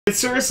It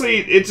seriously,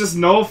 it just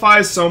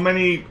nullifies so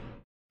many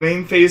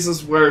main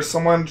phases where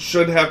someone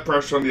should have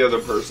pressure on the other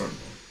person.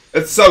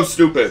 It's so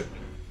stupid.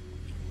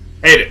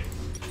 Hate it.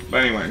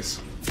 But anyways,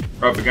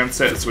 we're up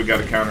against it, so we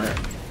gotta counter it.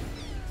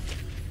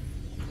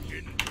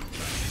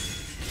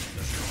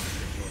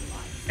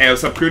 Hey,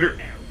 what's up,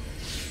 Cooter?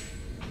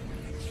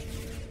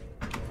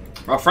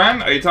 My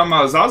friend, are you talking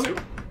about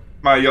Zazu?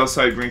 My yellow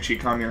side green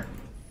cheek on here.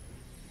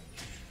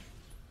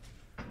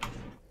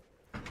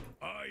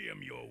 I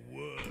am your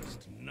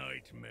worst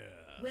nightmare.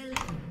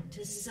 Welcome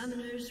to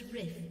Summoner's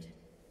Rift.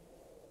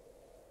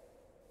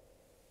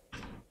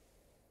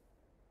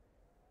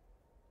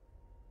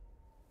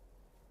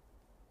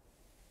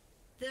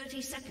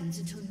 "30 seconds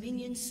until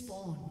minions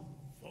spawn.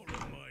 Follow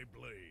my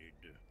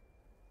blade.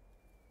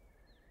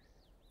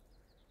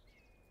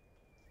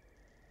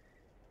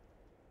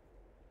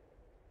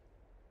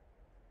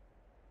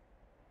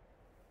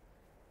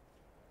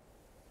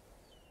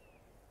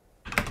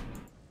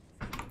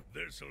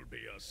 This'll be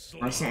a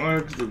slaughter.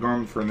 Recently, because we're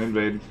going for an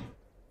invade.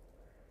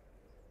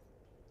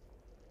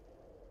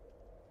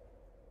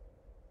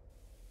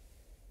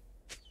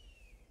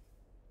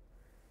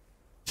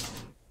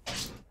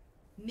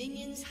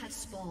 Minions have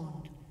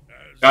spawned.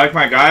 I like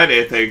my guide.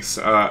 It thanks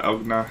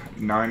Elgna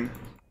 9.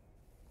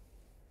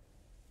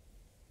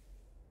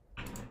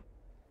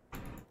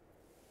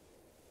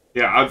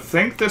 Yeah, I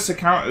think this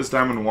account is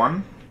Diamond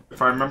 1,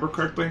 if I remember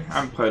correctly. I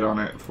haven't played on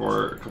it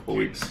for a couple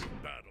weeks.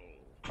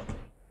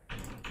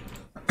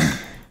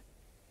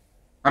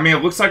 I mean,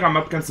 it looks like I'm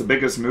up against the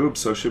biggest noob,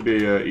 so it should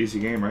be an easy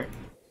game, right?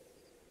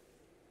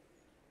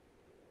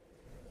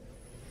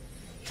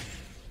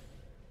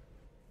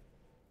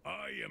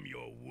 I am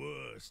your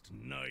worst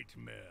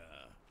nightmare.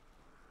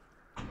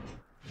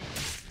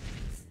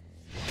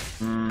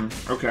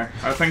 Okay.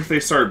 I think they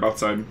started both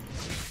sides.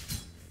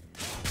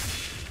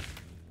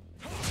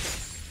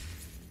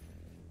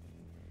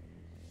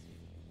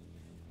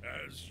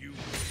 As you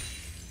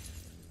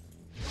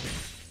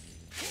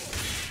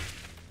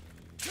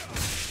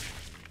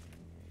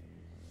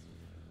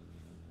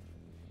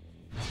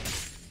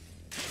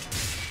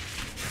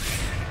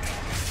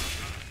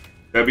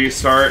W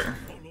start.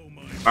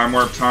 I'm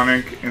Warp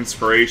Tonic,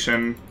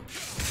 Inspiration,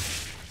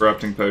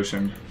 Corrupting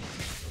Potion.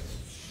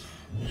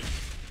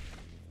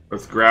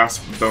 With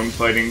Grasp, Bone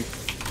Plating.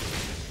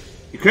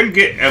 You couldn't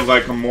get at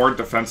like a more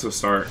defensive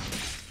start.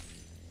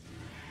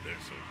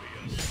 this'll be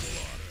a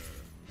slaughter.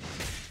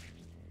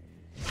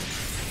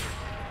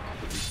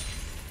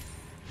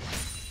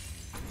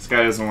 This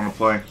guy doesn't want to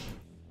play.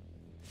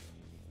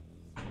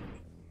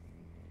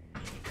 I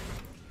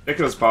think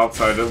it was bot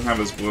side, doesn't have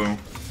his blue.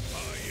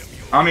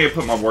 I don't need to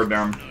put my ward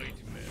down.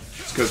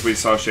 It's because we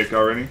saw Shake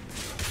already.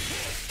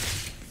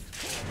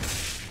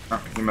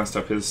 Oh, he messed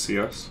up his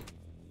CS.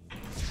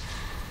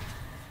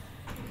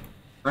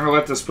 We're gonna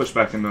let this push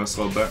back into us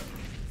a little bit.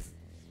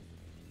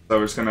 So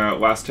we're just gonna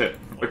last hit.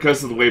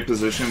 Because of the way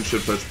position,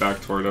 should push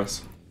back toward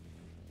us.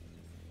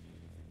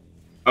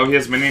 Oh, he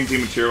has Minion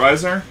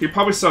Dematerializer? He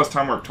probably still has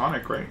Time Warp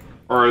Tonic, right?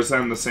 Or is that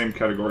in the same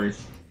category?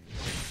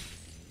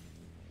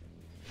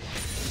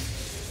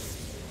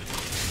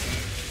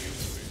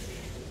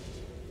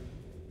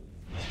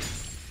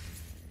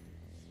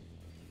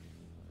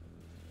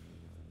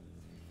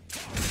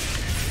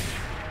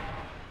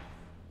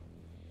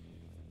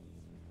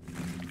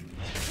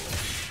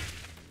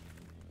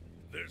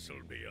 This'll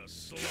be a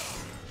slaughter.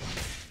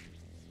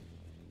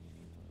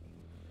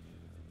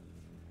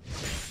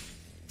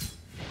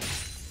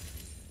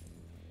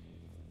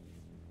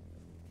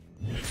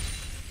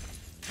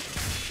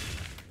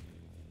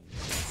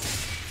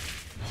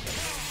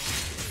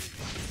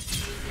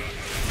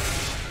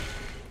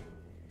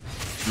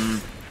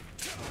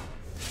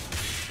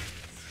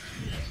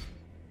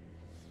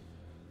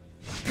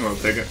 We'll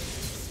take it.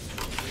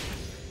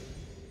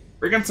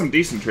 We're getting some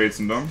decent trades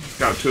in them.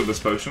 Got 2 of his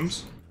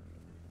potions.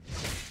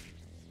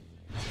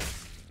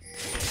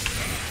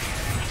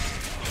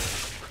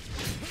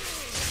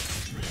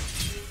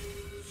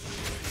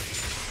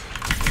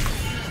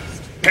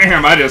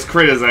 Damn, I just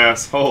crit his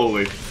ass.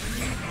 Holy.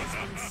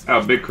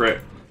 Oh, big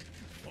crit.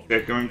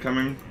 Echo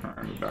incoming.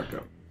 Alright, back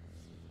up.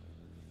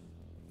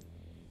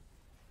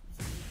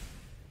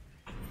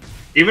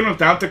 Even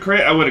without the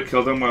crit, I would have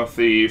killed him with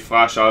the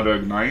flash auto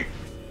ignite.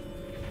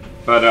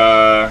 But,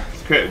 the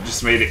crit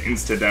just made it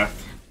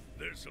insta-death.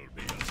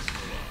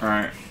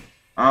 Alright.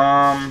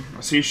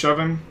 Is he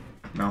shoving?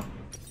 No.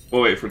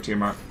 We'll wait for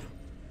Tiamat.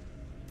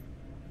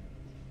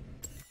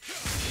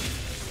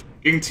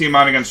 Getting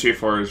Tiamat against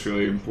G4 is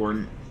really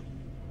important.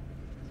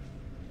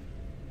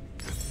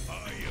 I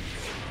am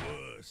your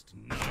worst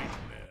nightmare.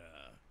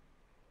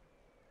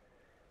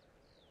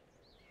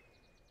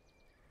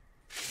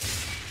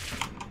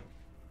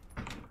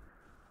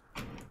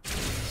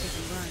 They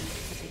can run,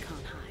 but they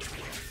can't hide.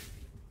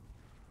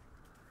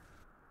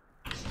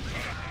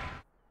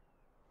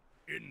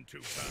 Into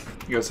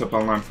battle. You guys up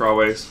online for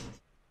always.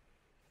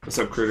 What's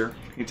up, Critter?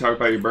 Can you talk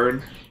about your bird?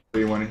 What do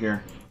you want to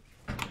hear?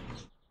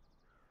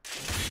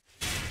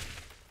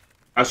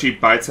 How she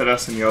bites at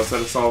us and yells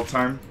at us all the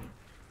time?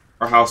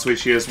 Or how sweet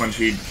she is when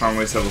she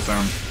finally settles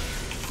down.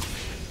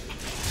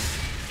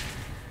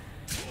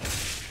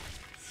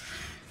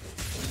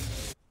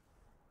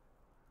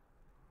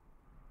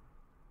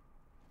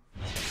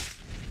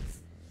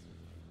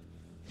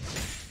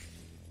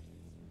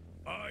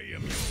 I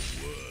am your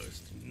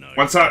worst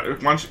nightmare.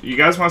 Once you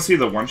guys want to see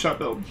the one-shot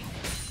build?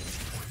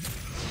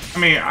 I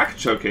mean, I could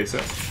showcase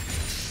it.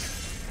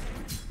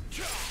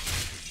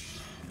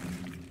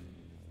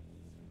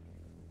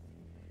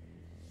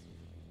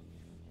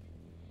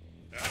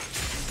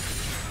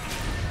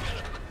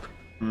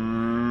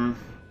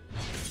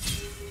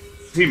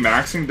 Is he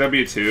maxing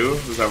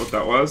W2? Is that what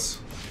that was?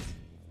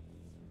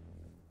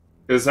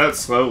 Because that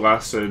slow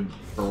lasted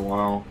for a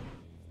while.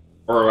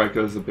 Or like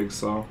it was a big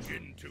slow.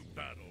 Into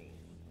battle.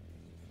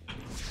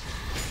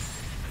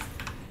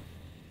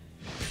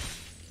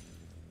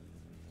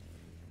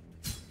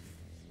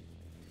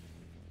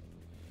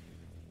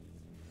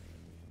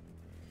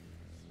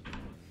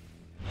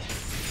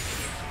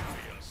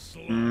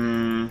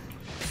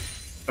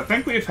 I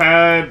think we've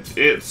had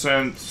it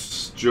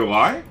since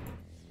July?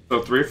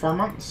 So 3 or 4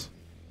 months?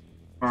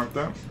 Like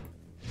that.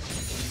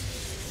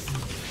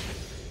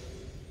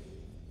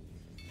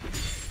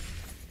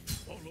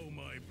 Follow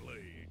my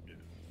blade.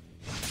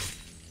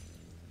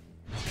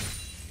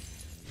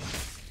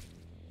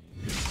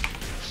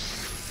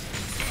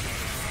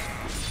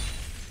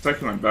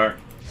 Taking it back.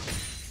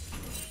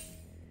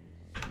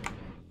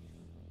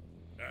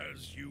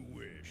 As you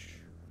wish.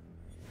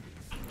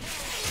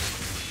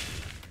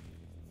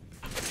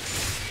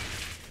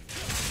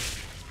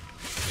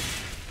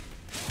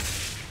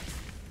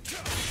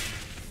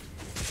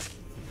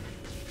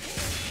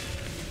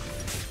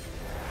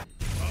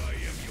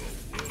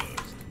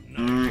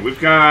 We've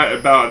got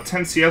about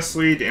 10 CS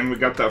lead, and we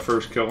got that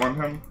first kill on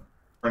him.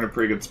 We're in a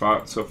pretty good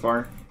spot so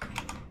far.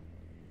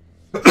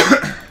 As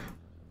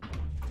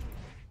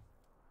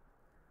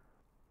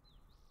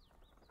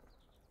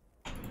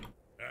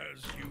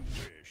you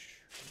wish.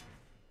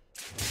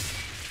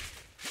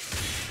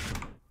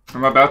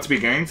 I'm about to be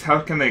ganked? How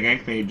can they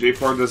gank me?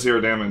 J4 does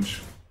 0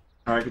 damage.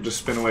 I could just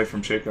spin away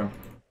from Shaco.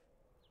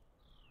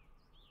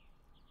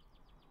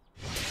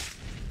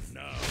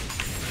 Now.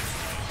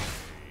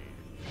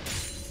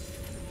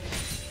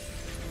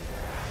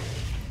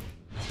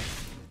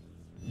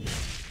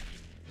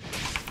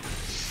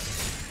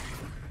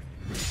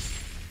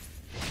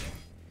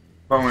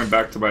 Probably went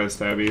back to buy his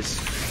stabbies.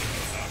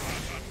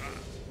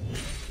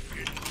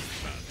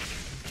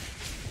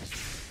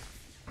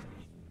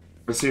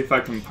 Let's see if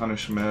I can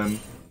punish mid. An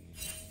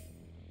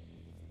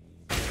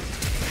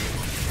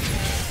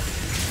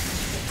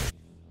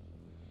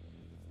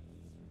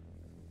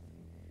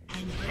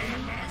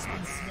enemy has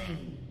been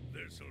slain.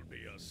 This'll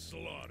be a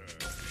slaughter.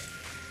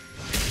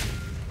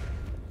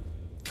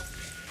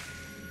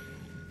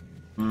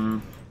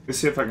 Let's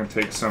see if I can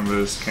take some of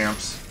his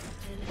camps.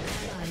 An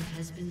ally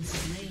has been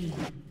slain.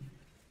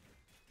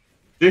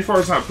 J4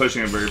 is not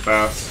pushing it very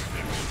fast. Be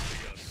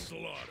a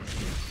slaughter.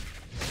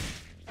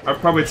 I'd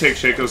probably take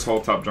Shaco's whole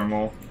top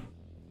jungle.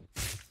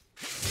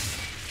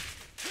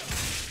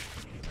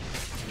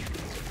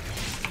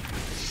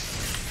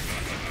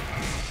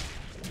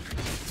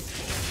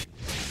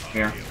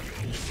 Yeah.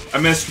 I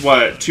missed,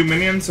 what, 2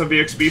 minions of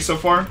EXP so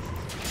far?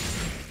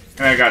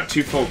 And I got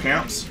 2 full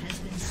camps. Has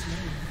been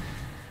slain.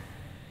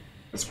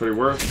 That's pretty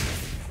worth.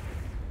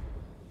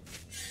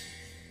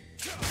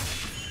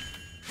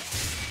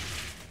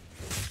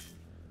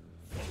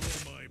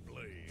 Follow my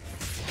blade.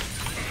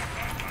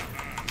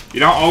 You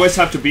don't always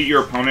have to beat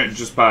your opponent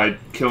just by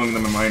killing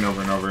them in lane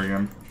over and over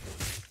again.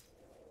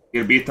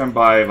 You beat them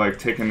by, like,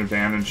 taking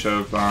advantage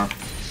of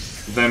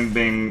them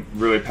being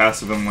really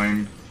passive in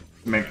lane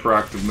to make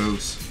proactive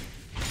moves.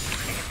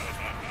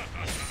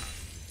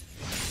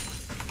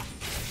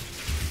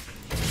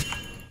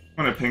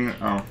 I'm gonna ping.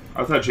 Oh,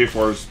 I thought J4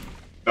 was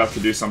about to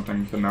do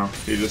something, but no,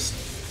 he just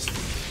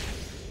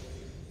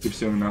keeps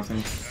doing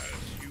nothing.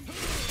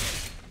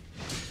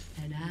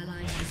 An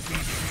ally has been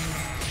slain.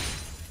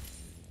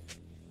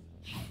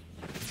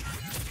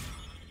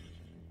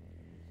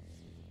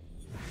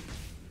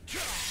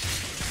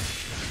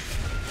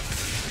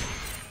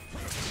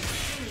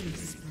 Killing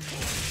spree.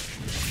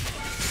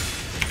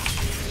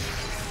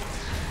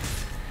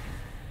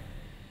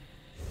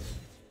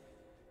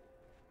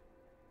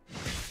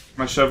 I'm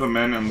gonna shove them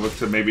in and look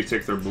to maybe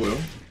take their blue.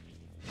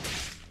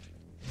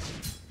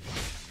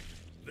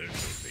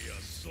 This'll be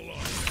a slaughter.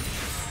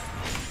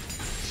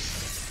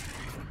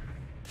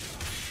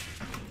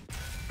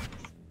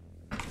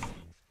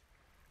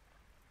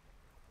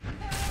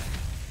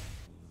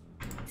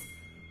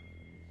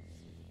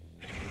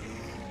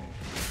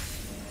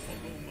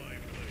 Follow my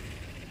blade.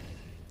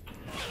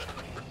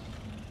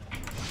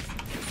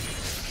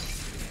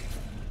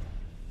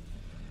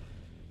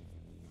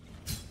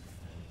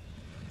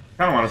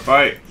 I don't want to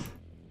fight.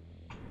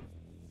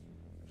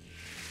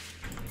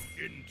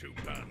 Into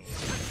battle.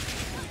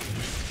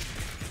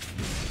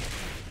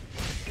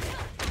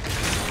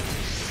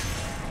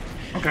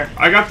 Okay,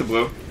 I got the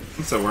blue.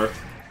 What's that worth?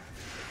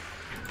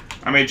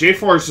 I mean,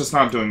 J4 is just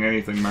not doing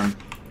anything, man.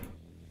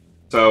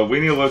 So we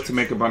need to look to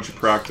make a bunch of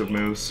proactive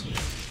moves.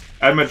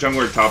 Add my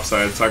jungler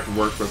topside so I can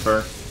work with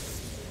her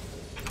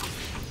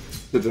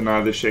to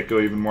deny the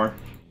Shaco even more.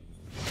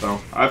 So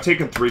I've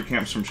taken 3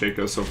 camps from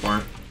Shaco so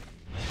far,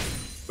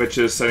 which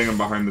is setting him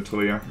behind the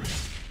Talia.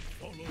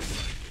 Follow my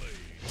blade.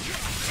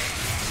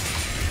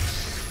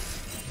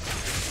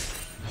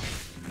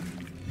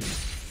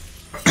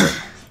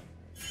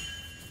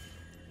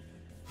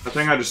 I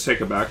think I just take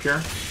it back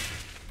here.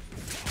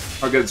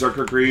 I'll get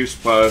Zerker Greaves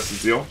plus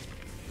Zeal.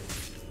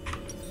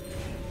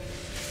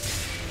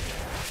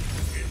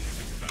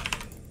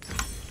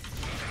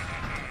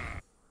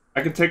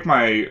 I could take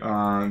my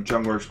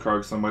jungler's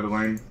Krugs on way to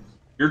lane.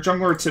 Your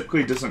jungler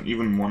typically doesn't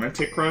even want to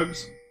take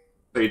Krugs,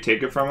 so you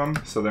take it from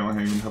him, so they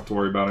don't even have to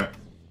worry about it.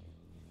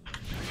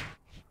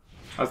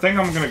 I think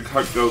I'm gonna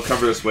go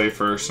cover this wave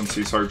first since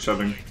he's hard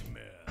shoving.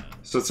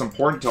 So it's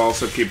important to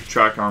also keep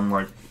track on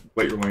like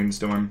what your lane's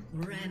doing.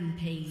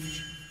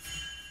 Rampage.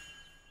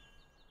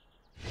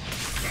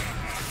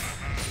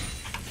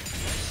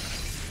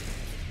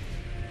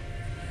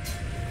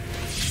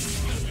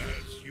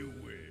 As you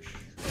wish.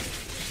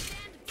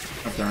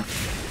 Okay.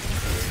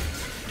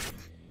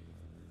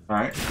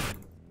 Alright.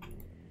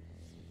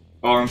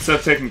 Well, instead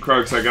of taking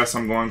Krugs, I guess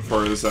I'm going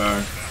for his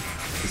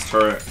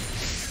turret.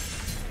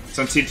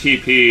 Since he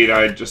TP'd,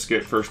 I just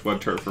get First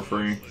Blood turret for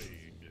free.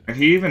 And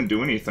he even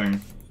do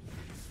anything?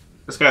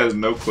 This guy has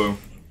no clue.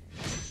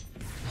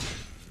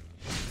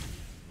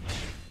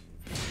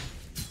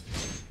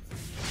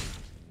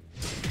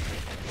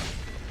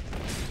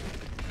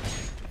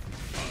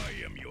 I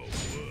am your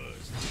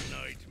worst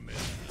nightmare.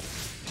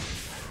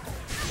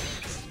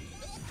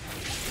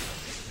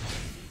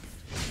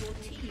 Your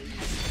team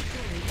has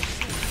destroyed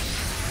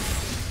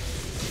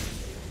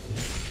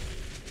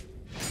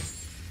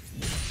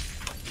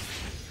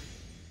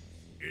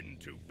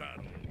Into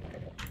battle.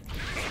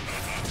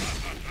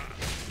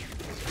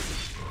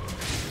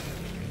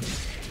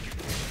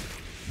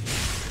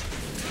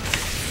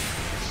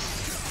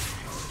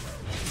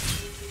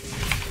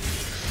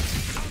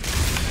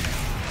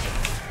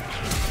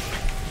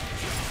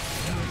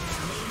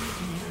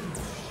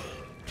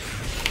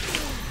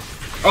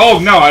 Oh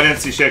no, I didn't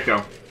see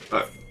Shaco.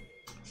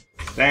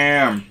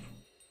 Damn.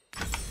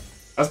 I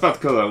was about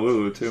to kill that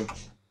Lulu too.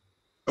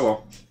 Oh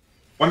well.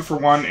 1 for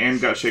 1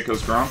 and got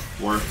Shaco's Grom.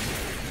 Or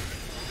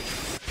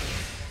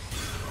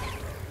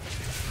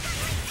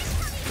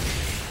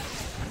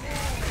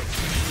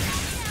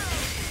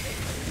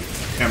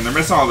damn, they're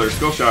missing all their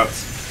skill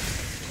shots.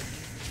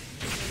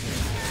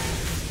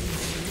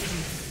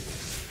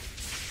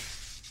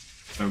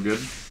 No good.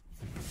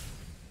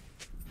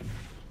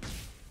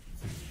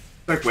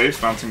 Like waves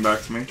bouncing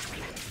back to me.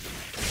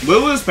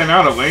 Lulu's been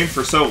out of lane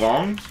for so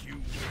long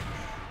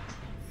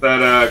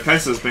that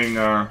Kai'Sa's being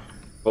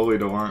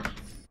bullied a lot.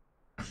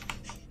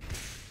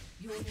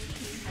 your team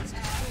has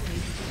destroyed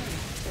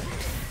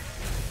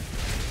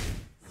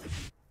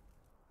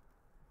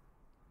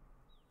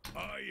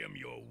I am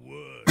your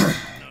worst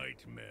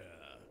nightmare.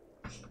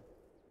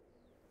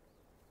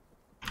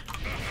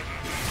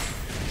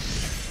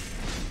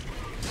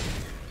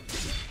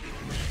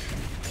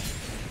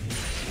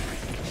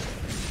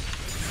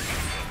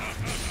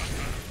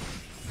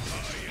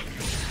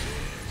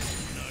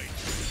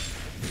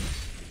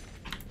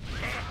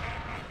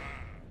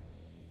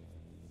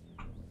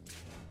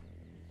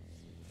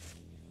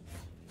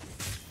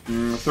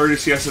 Mm, 30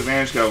 CS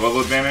advantage, got a level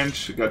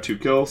advantage, got 2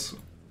 kills.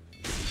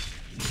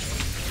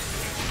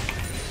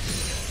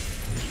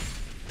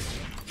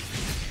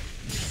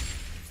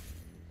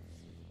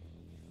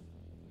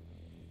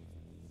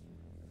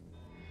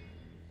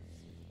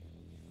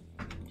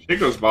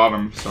 Shaco's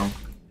bottom, so.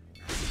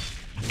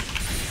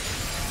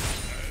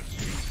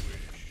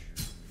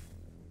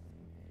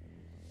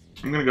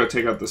 I'm gonna go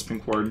take out this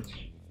pink ward.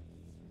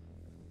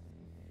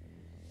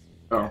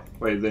 Oh,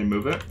 wait, they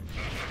move it?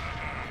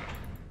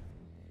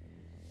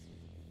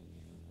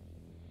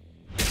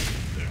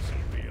 This'll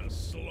be a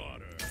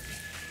slaughter.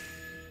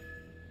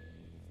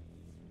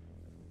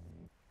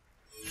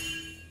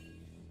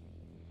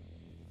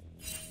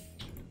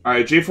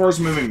 Alright, J4 is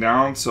moving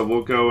down, so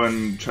we'll go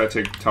and try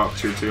to take top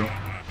tier 2.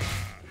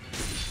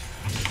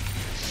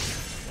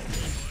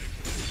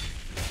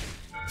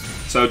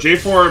 So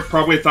J4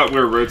 probably thought we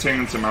were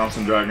rotating into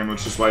Mountain Dragon,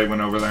 which is why he went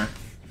over there.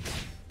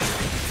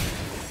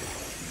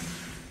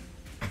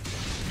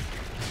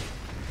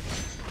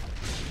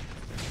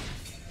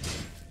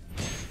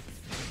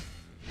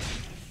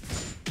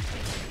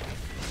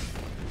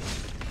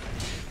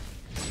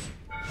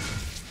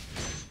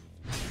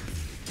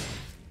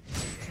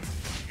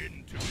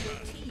 Into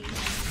battle.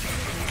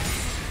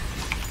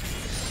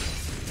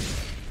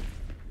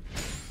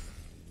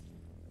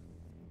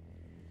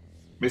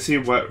 Let me see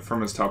what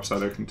from his top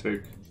side I can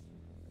take.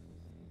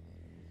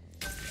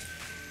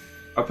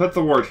 I'll put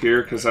the ward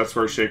here because that's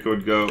where Shaco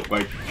would go,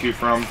 like, Q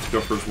from to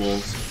go for his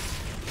wolves.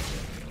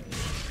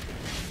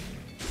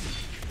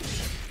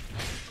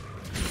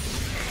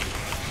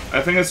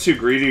 I think it's too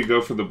greedy to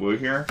go for the blue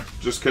here,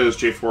 just because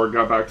J4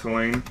 got back to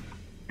lane,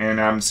 and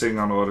I'm sitting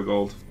on a lot of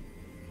gold.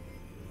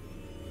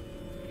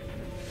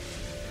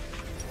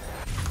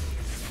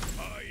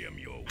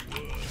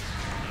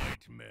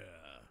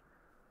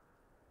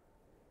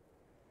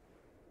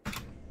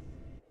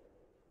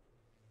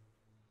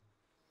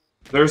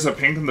 There's a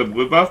pink in the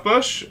blue buff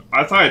bush?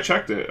 I thought I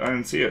checked it. I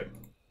didn't see it.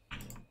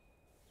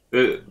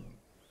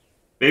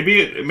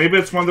 Maybe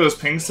it's one of those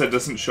pinks that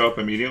doesn't show up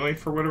immediately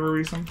for whatever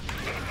reason.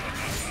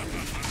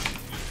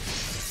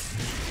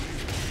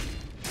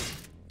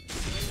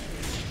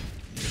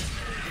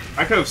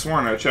 I could have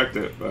sworn I checked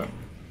it, but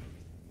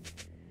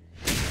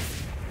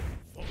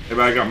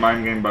maybe I got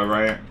mind gamed by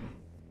Riot.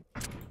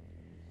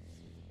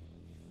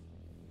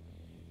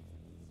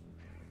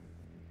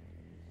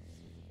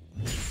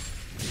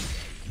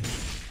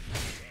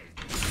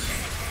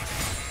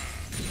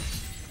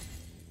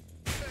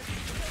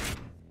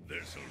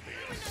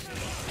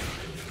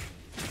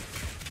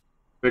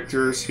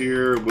 Victor's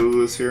here,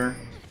 Lulu's here.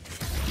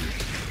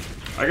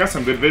 I got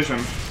some good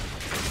vision.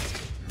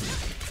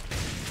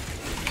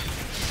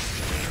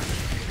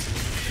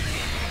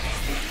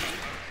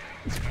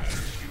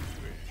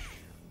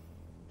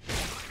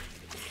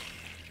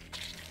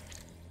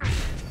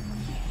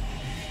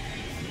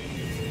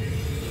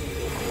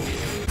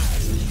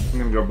 I'm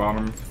gonna go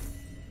bottom.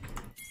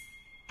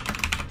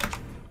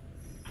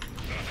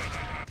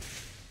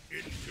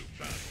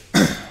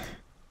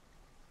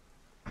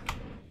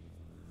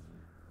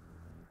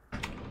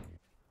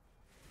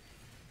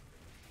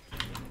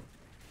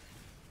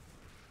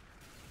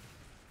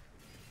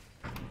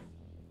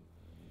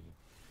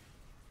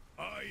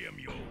 I am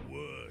your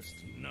worst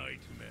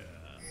nightmare.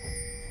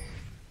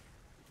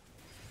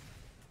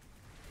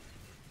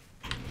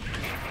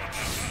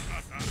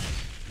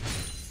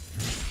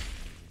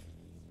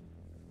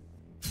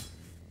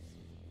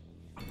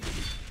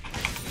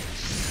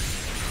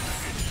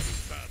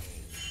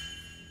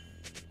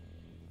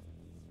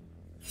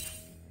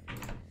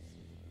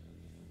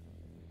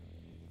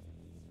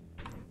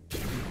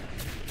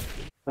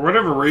 For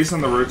whatever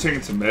reason, they're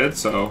rotating to mid,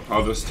 so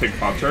I'll just take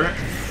bot turret.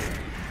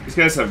 These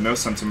guys have no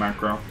sense of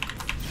macro.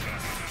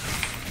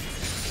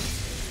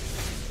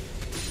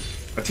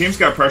 A team's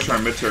got pressure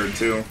on mid turret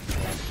too.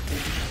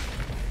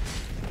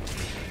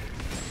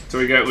 So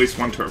we get at least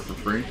one turret for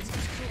free.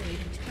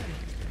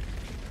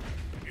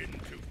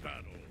 Into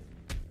battle.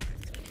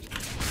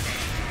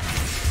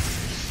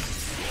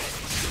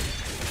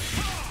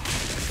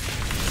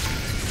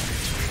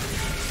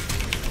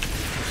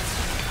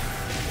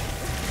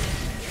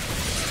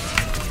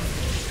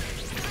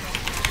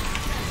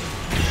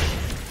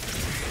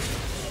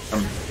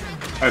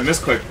 I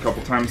misclicked a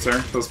couple times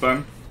there. Feels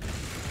bad.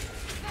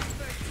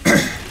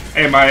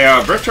 Hey,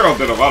 my Brick Turtle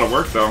did a lot of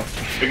work though.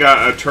 They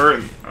got a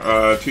turret,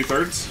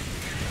 2/3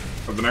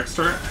 of the next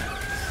turret.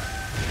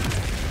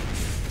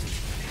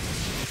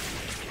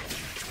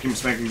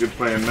 Team's making good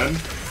play in mid.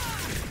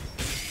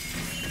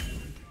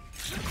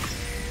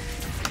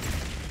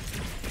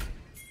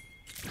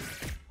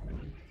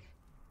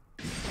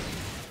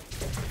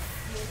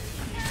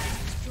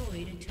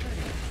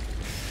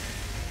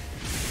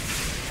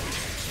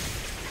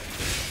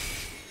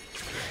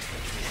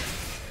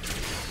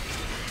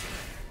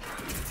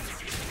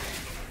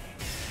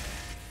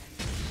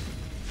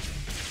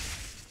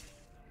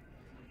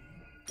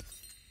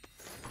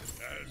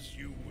 As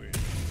you wish.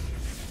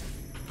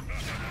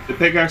 The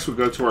pickaxe would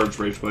go towards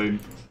Rage Blade.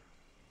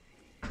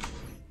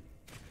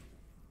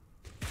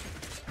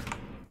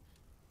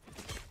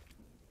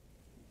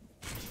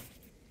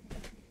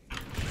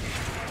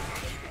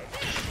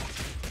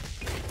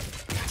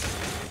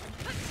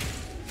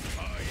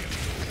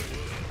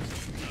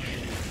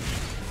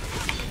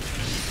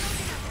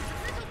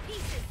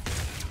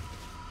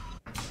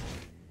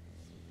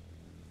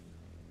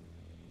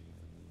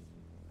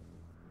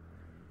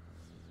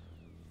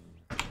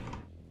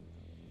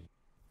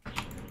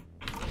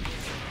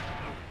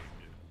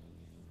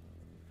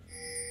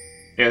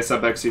 Yeah,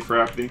 sub XC for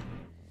FD.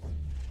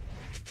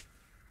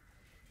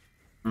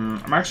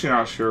 I'm actually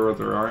not sure where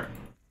they are.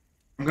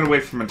 I'm gonna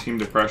wait for my team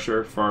to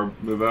pressure before I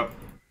move up.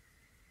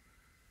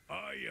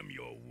 I am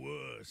your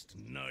worst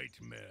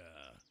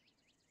nightmare.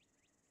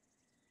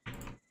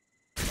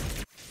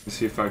 Let's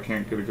see if I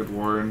can't get a good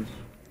war in.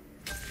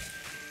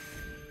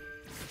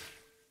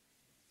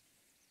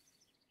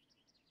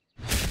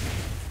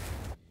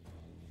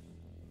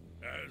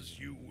 As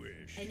you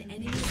wish. An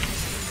enemy has been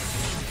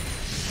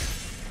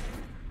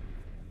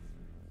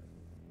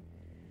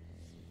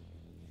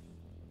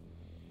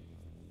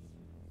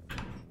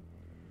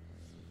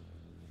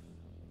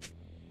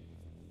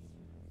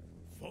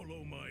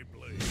Follow my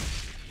blade.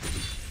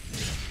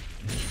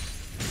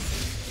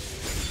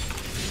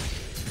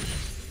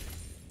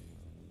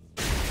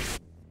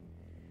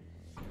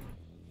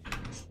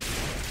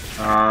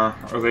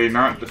 Are they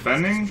not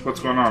defending? What's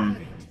going on?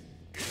 I'm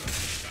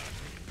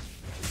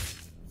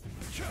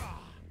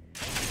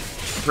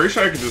pretty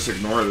sure I could just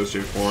ignore this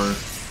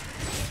J4.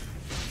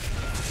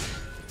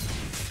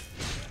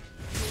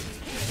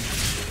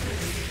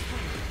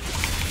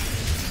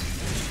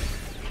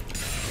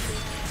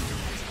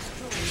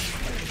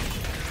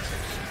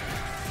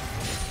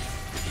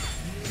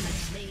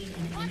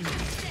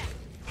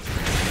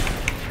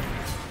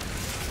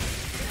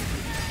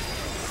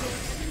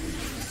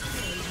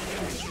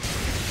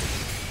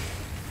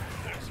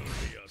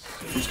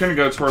 I'm just gonna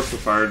go towards the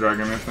fire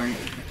dragon, I think.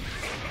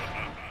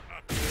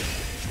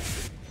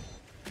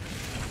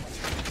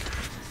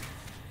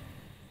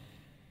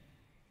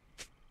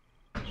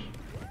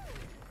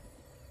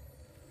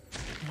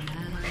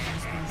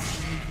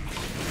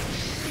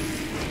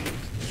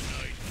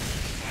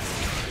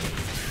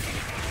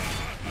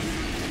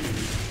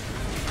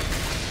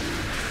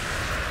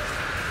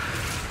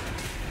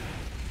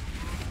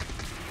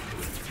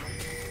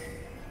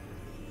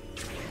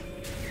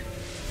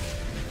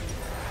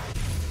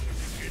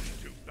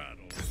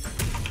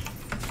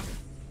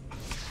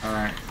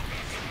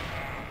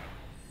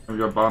 We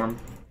got bottom.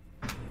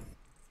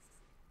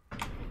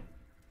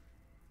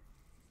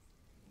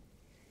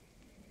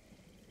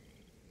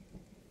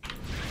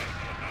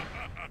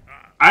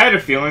 I had a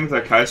feeling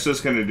that Kai'Sa was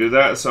going to do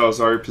that, so I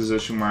was already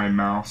positioning my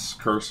mouse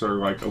cursor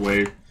like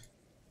away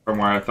from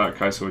where I thought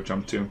Kai'Sa would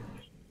jump to.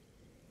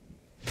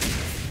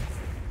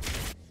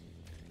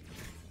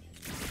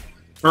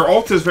 Her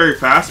ult is very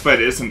fast, but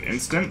it isn't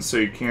instant, so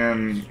you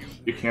can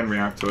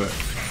react to it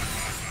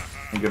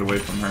and get away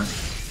from her.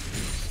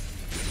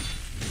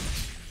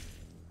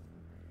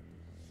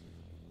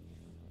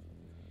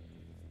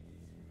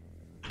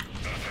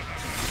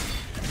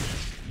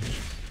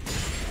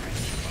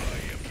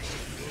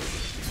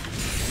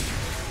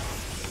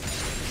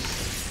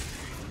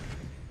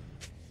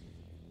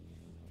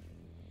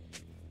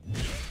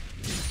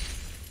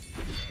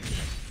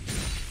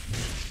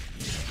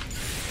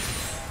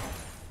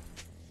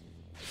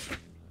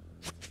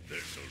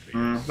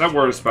 That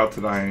ward is about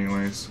to die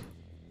anyways.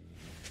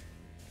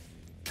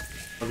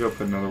 I'll go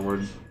put another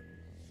ward.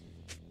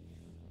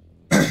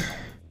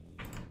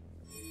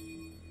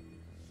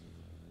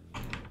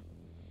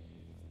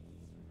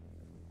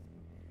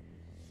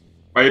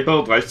 Why you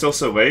build Lifesteal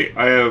so late?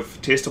 I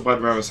have Taste of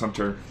Blood, Ravenous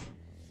Hunter.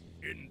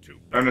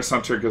 Ravenous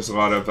Hunter gives a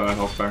lot of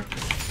health back.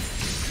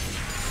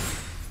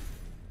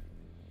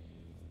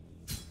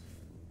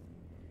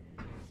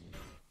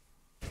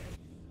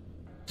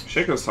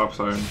 Shaco's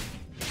topside.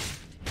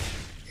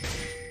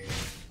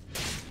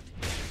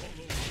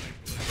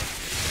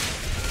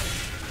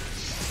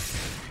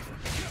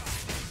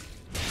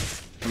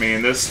 I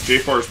mean, this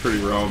J4 is pretty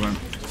relevant.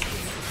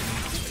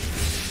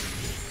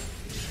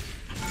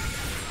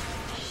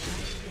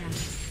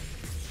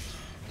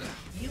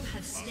 You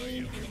have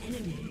slain an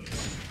enemy.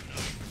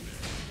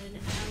 An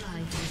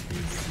ally has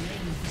been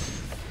slain.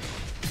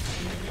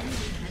 An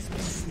enemy has been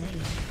slain.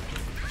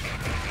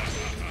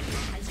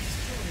 Has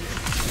destroyed.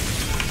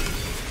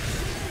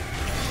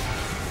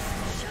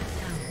 Shut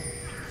down.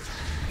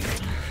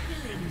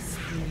 Killing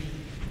spree.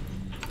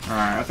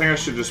 Alright, I think I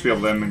should just be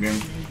able to end the game.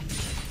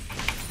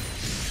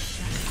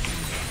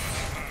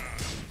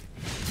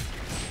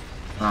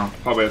 Oh,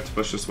 probably have to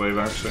push this wave,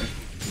 actually.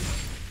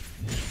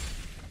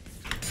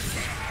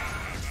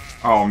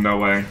 Oh, no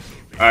way.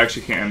 I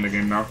actually can't end the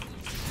game now.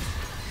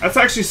 That's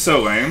actually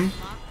so lame.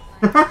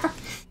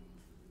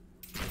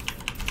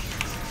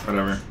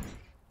 Whatever.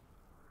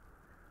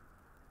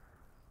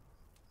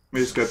 We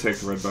just gotta take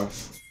the red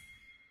buff.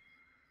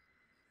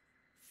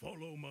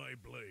 Follow my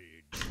blade.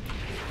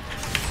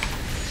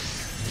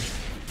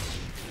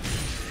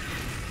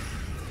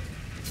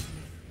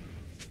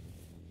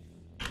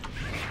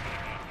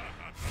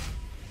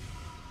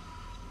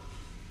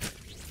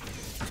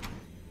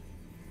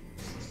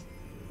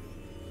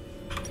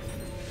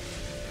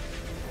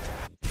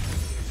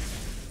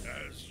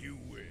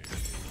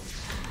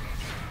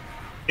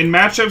 In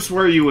matchups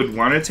where you would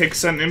want to take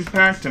Sudden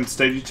Impact,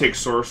 instead you take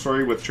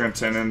Sorcery with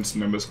Transcendence,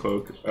 Nimbus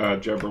Cloak,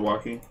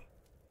 Jabberwocky.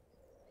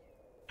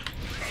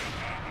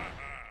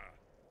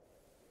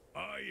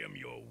 I am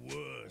your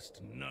worst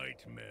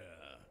nightmare.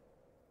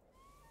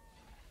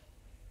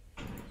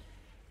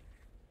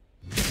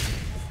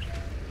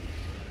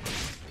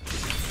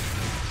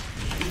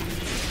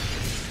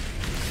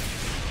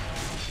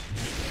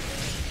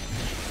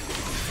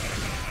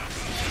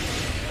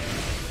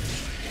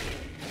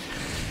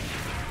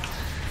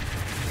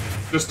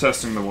 Just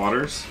testing the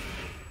waters.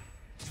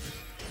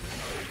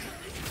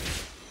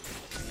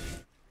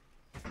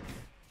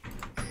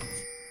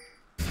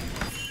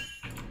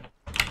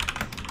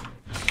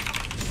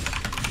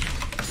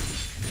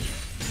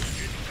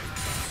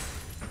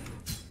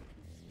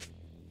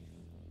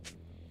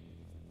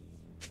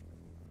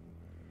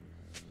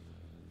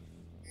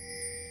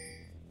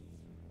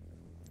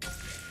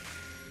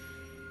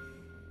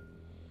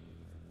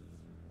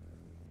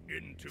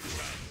 Into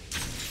battle.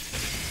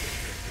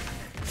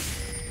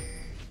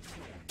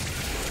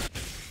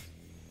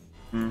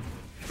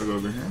 I'll go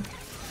over here.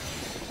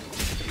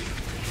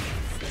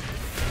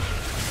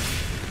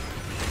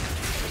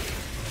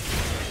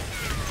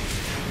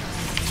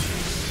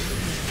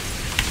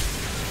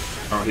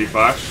 Oh, he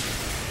flashed.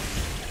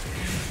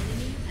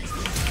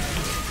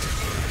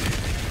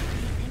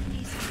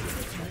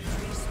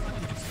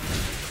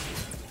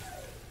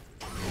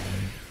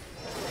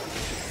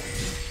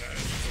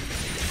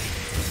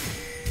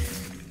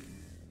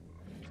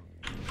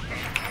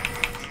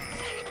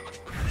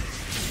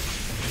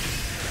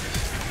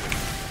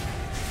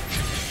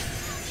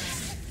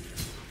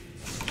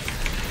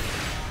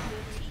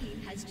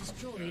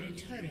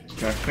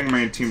 Okay, I think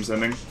my team's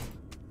ending.